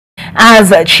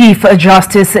As Chief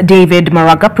Justice David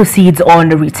Maraga proceeds on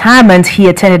retirement, he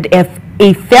attended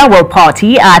a farewell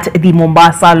party at the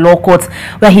Mombasa Law Courts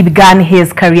where he began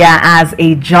his career as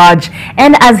a judge.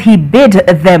 And as he bid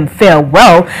them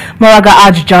farewell, Maraga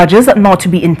urged judges not to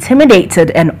be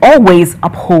intimidated and always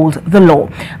uphold the law.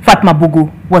 Fatma Bugu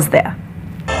was there.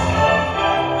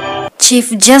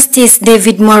 Chief Justice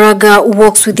David Maraga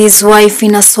walks with his wife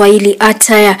in a Swahili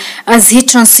attire as he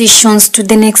transitions to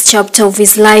the next chapter of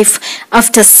his life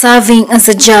after serving as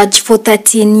a judge for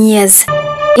 13 years.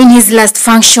 In his last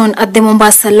function at the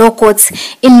Mombasa Law Courts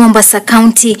in Mombasa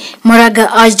County, Maraga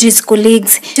urged his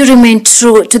colleagues to remain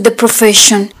true to the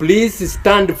profession. Please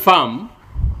stand firm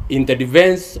in the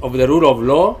defense of the rule of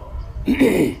law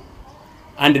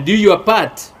and do your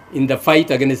part in the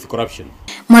fight against corruption.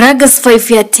 Maraga's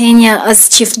 5-year tenure as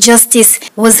Chief Justice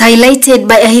was highlighted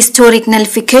by a historic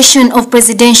nullification of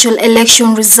presidential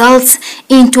election results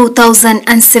in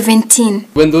 2017.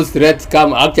 When those threats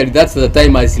come, actually that's the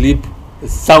time I sleep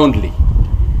soundly,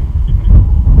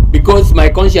 because my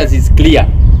conscience is clear.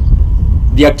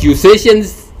 The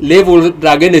accusations leveled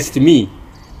against me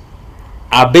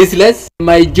are baseless.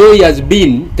 My joy has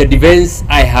been the defense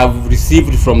I have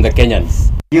received from the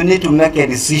Kenyans. You need to make a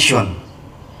decision,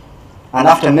 and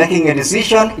after making a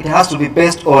decision, it has to be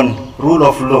based on rule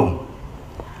of law.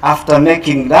 After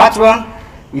making that one,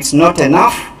 it's not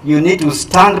enough. You need to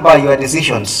stand by your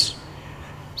decisions.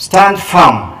 Stand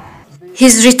firm.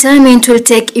 His retirement will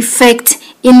take effect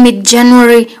in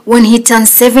mid-January when he turns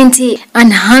 70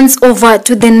 and hands over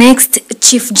to the next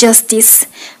Chief Justice.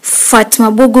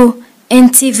 Fatma Bugu,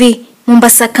 NTV,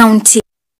 Mombasa County.